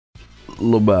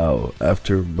Lobao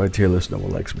after my tier list no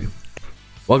one likes me.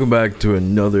 Welcome back to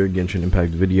another Genshin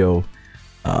Impact video.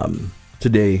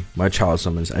 Today my child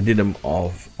summons, I did them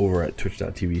all over at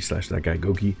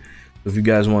twitch.tv/thatguygoki. If you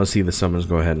guys want to see the summons,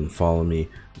 go ahead and follow me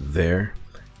there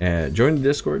and join the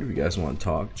Discord if you guys want to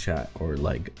talk, chat, or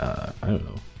like I don't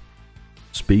know,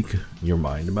 speak your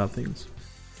mind about things.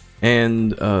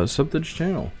 And sub to the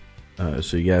channel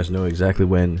so you guys know exactly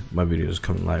when my videos are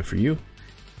coming live for you.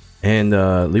 And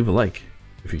leave a like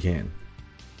if you can.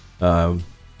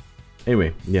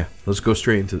 Anyway, yeah, let's go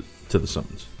straight into the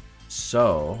summons.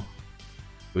 So,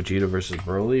 Vegeta versus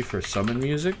Broly for summon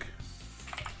music.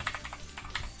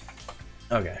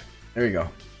 Okay, there you go.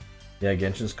 Yeah,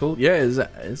 Genshin's cool. Yeah,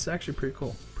 it's actually pretty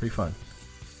cool, pretty fun.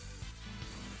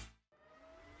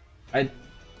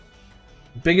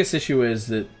 Biggest issue is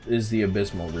the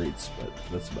abysmal reads, but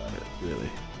that's about it, really.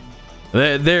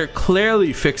 They're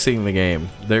clearly fixing the game.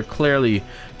 They're clearly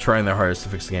trying their hardest to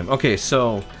fix the game. Okay,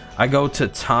 so I go to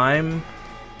time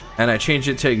and I change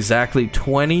it to exactly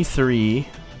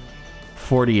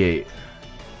 23:48.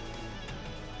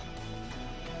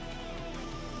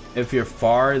 If you're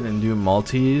far, then do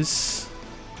multis.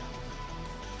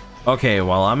 Okay,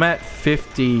 well, I'm at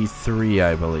 53,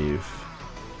 I believe.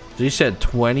 So you said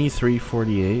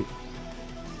 23:48.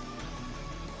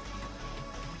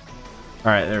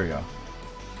 All right, there we go.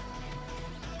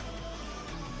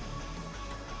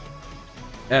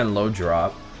 And low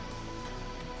drop.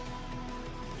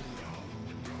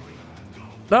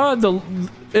 The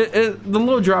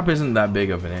low drop isn't that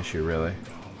big of an issue, really.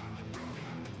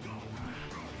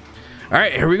 All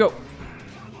right, here we go.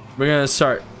 We're gonna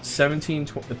start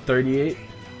 17:38.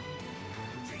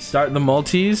 Start the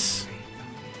multis.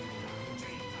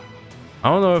 I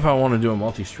don't know if I want to do a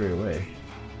multi straight away.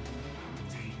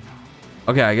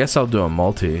 Okay, I guess I'll do a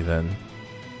multi then.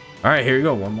 All right, here you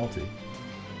go, one multi.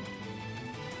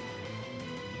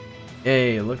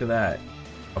 Hey, look at that.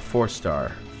 A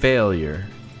 4-star. Failure.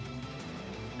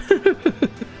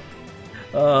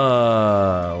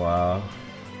 Wow.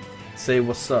 Say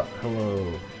what's up.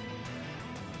 Hello.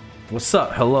 What's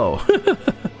up? Hello.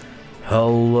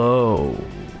 Hello.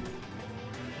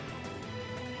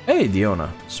 Hey,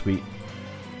 Diona. Sweet.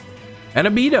 And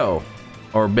a Beto.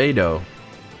 Or Beto.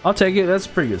 I'll take it. That's a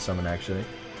pretty good summon, actually.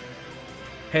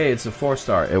 Hey, it's a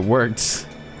 4-star. It worked.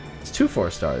 It's 2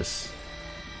 4-stars.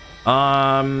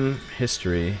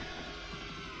 History.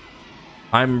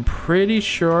 I'm pretty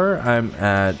sure I'm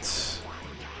at...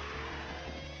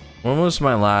 When was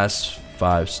my last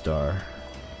 5-star?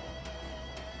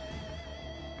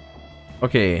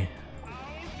 Okay.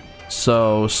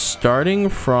 So, starting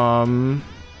from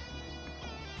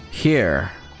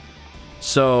here.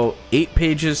 So, 8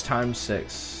 pages times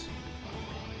 6.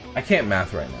 I can't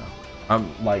math right now.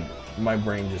 I'm like, my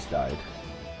brain just died.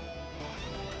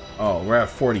 Oh, we're at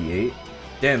 48.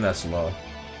 Damn, that's low.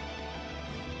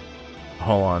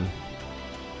 Hold on.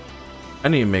 I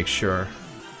need to make sure.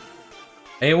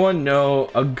 Anyone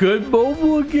know a good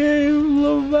mobile game,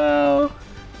 Lobao?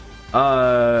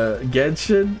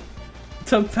 Genshin?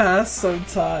 To pass some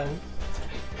time.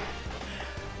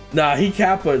 Nah, he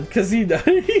kappaed because he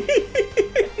died.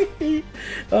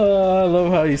 Oh, I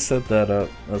love how you set that up.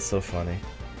 That's so funny.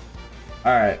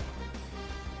 Alright.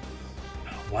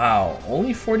 Wow,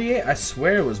 only 48? I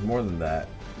swear it was more than that.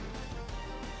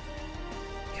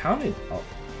 Counted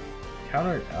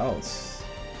else.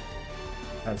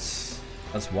 That's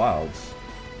wild.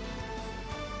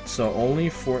 So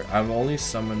I've only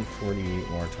summoned 48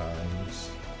 more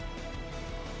times.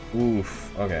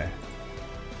 Oof, okay.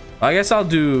 I guess I'll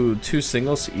do 2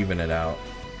 singles to even it out.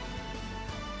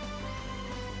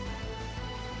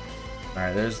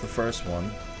 Alright, there's the first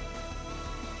one.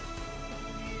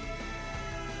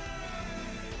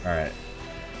 Alright.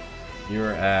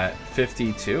 You're at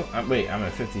 52. Wait, I'm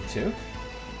at 52?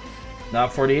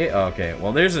 Not 48? Oh, okay.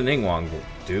 Well, there's an Ningguang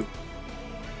dupe.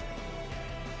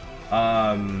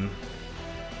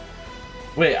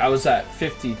 Wait, I was at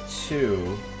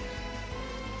 52.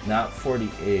 Not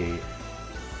 48.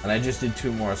 And I just did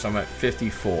 2 more, so I'm at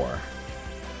 54.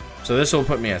 So this will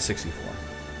put me at 64.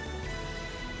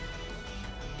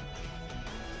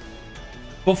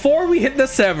 Before we hit the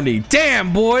 70.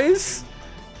 Damn, boys!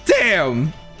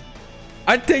 Damn!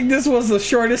 I think this was the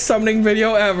shortest summoning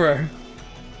video ever.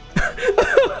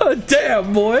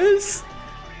 Damn, boys!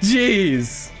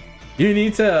 Jeez. You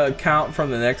need to count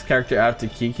from the next character after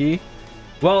Kiki.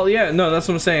 Well, yeah, no, that's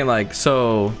what I'm saying. Like,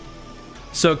 so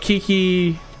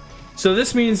Kiki. So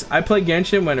this means I played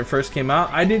Genshin when it first came out.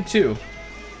 I did too.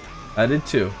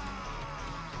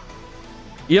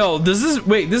 Yo, this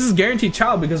is guaranteed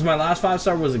child because my last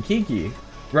 5-star was a Kiki.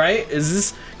 right? Is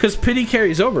this because pity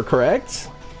carries over, correct?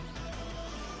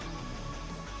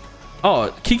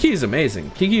 Oh, Kiki is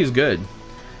amazing. Kiki is good.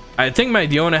 I think my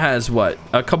Diona has what,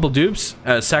 a couple dupes,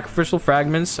 sacrificial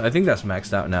fragments. I think that's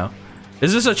maxed out now.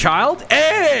 Is this a child?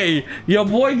 Hey, your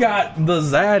boy got the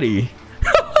zaddy.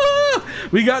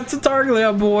 We got to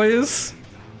Targlia, boys.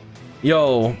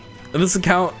 Yo, this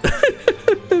account,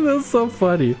 that's so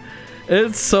funny.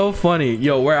 It's so funny.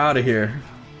 Yo, we're out of here.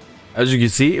 As you can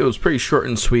see, it was pretty short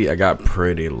and sweet. I got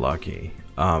pretty lucky.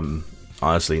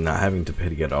 Honestly, not having to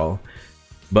pity at all.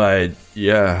 But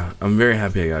yeah, I'm very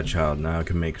happy I got a child. Now I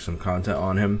can make some content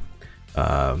on him.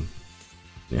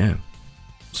 Yeah.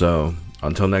 So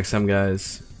until next time,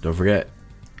 guys, don't forget,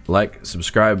 like,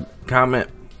 subscribe, comment,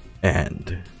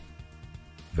 and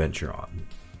venture on.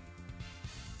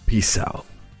 Peace out.